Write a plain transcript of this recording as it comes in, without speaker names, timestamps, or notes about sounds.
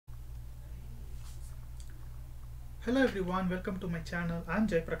Hello everyone, welcome to my channel. I'm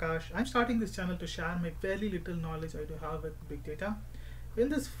Jay Prakash. I'm starting this channel to share my very little knowledge I do have with big data. In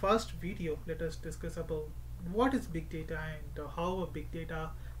this first video, let us discuss about what is big data and how a big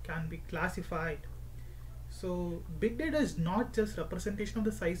data can be classified. So big data is not just representation of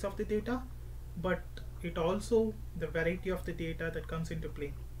the size of the data, but it also the variety of the data that comes into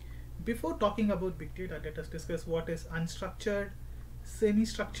play. Before talking about big data, let us discuss what is unstructured,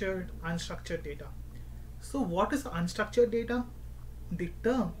 semi-structured, unstructured data. So what is unstructured data? The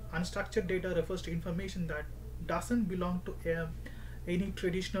term unstructured data refers to information that doesn't belong to any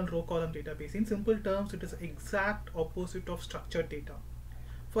traditional row column database. In simple terms, it is the exact opposite of structured data.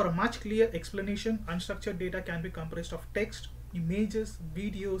 For a much clearer explanation, unstructured data can be comprised of text, images,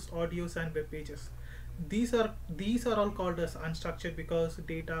 videos, audios, and web pages. These are all called as unstructured because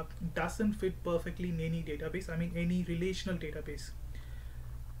data doesn't fit perfectly in any database, any relational database.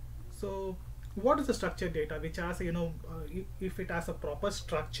 So what is the structured data? Which has if it has a proper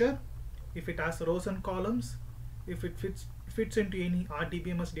structure, if it has rows and columns, if it fits into any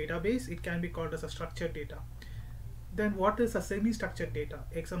RDBMS database, it can be called as a structured data. Then what is a semi-structured data?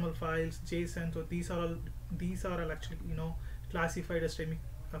 XML files, JSON. So these are all actually classified as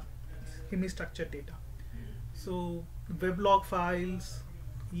semi-structured data. So weblog files,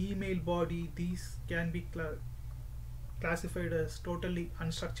 email body, these can be classified as totally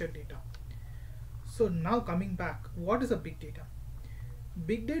unstructured data. So now coming back, what is a big data?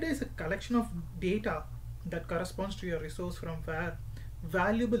 Big data is a collection of data that corresponds to your resource from where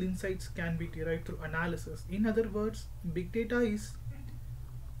valuable insights can be derived through analysis. In other words, big data is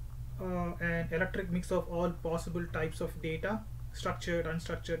an electric mix of all possible types of data, structured,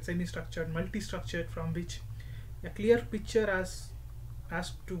 unstructured, semi-structured, multi-structured, from which a clear picture as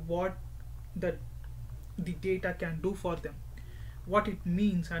to what the data can do for them, what it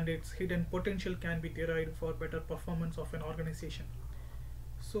means, and its hidden potential can be derived for better performance of an organization.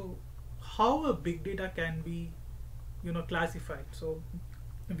 So how a big data can be classified? So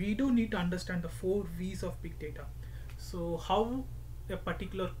we do need to understand the 4 V's of big data. So how a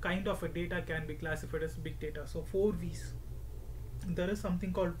particular kind of a data can be classified as big data? So 4 V's. There is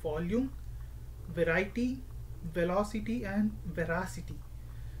something called volume, variety, velocity, and veracity.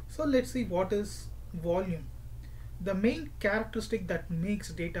 So let's see what is volume. The main characteristic that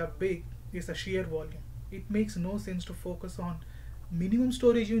makes data big is the sheer volume. It makes no sense to focus on minimum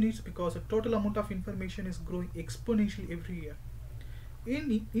storage units because the total amount of information is growing exponentially every year.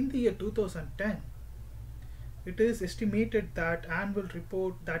 In the year 2010, it is estimated that annual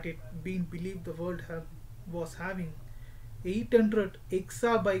report that it being believed the world was having 800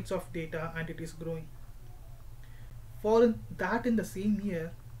 exabytes of data, and it is growing. For that, in the same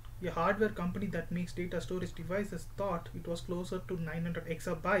year, a hardware company that makes data storage devices thought it was closer to 900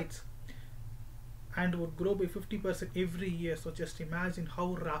 exabytes and would grow by 50% every year. So just imagine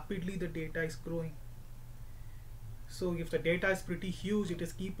how rapidly the data is growing. So if the data is pretty huge, it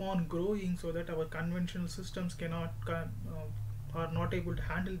is keep on growing so that our conventional systems are not able to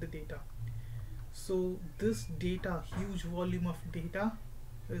handle the data. So this data, huge volume of data,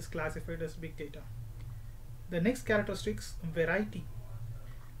 is classified as big data. The next characteristics, variety.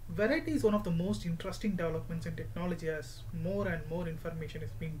 Variety is one of the most interesting developments in technology as more and more information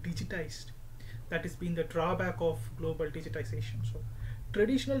is being digitized. That has been the drawback of global digitization. So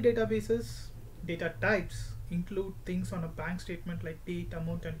traditional databases, data types include things on a bank statement like date,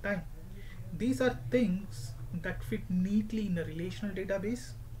 amount, and time. These are things that fit neatly in a relational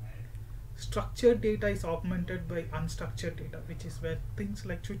database. Structured data is augmented by unstructured data, which is where things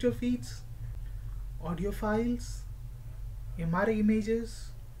like Twitter feeds, audio files, MRI images,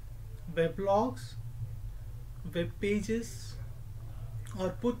 weblogs, web pages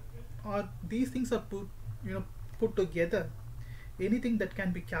or these things are put together. Anything that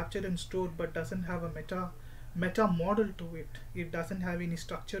can be captured and stored but doesn't have a meta model to it. It doesn't have any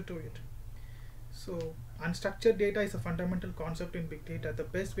structure to it. So unstructured data is a fundamental concept in big data. The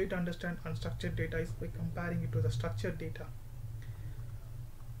best way to understand unstructured data is by comparing it to the structured data.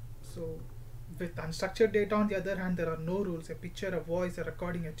 So with unstructured data, on the other hand, there are no rules. A picture, a voice, a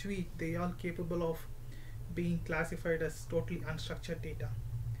recording, a tweet, they are capable of being classified as totally unstructured data.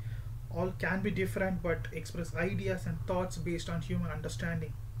 All can be different but express ideas and thoughts based on human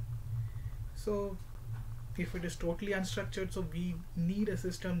understanding. So if it is totally unstructured, so we need a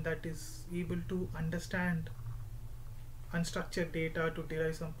system that is able to understand unstructured data to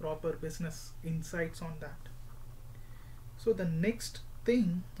derive some proper business insights on that. So the next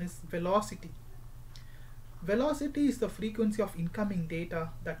thing is velocity. Velocity is the frequency of incoming data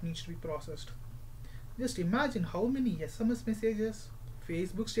that needs to be processed. Just imagine how many SMS messages,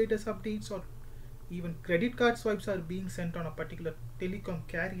 Facebook status updates, or Even credit card swipes are being sent on a particular telecom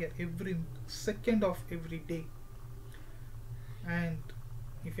carrier every second of every day. And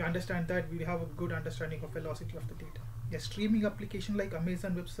if you understand that, we have a good understanding of velocity of the data. A streaming application like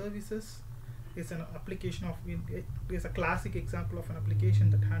Amazon Web Services is an application of is a classic example of an application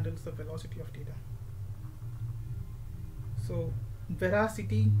that handles the velocity of data. So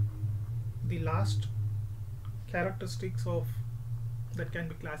veracity, the last characteristics of that can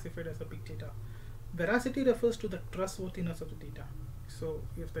be classified as a big data. Veracity refers to the trustworthiness of the data. So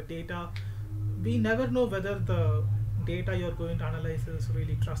if the data, we never know whether the data you're going to analyze is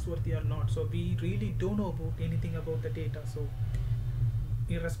really trustworthy or not. So we really don't know about anything about the data. So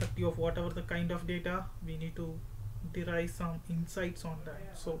irrespective of whatever the kind of data, we need to derive some insights on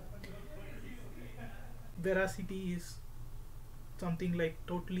that. So veracity is something like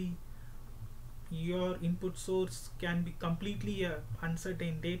totally your input source can be completely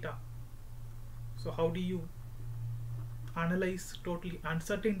uncertain data. So how do you analyze totally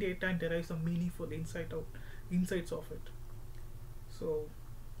uncertain data and derive some meaningful insights of it? So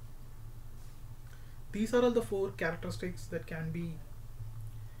these are all the 4 characteristics that can be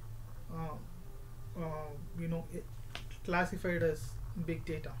classified as big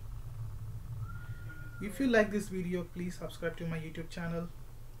data. If you like this video, please subscribe to my YouTube channel,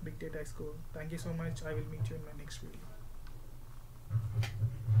 Big Data is Cool. Thank you so much. I will meet you in my next video.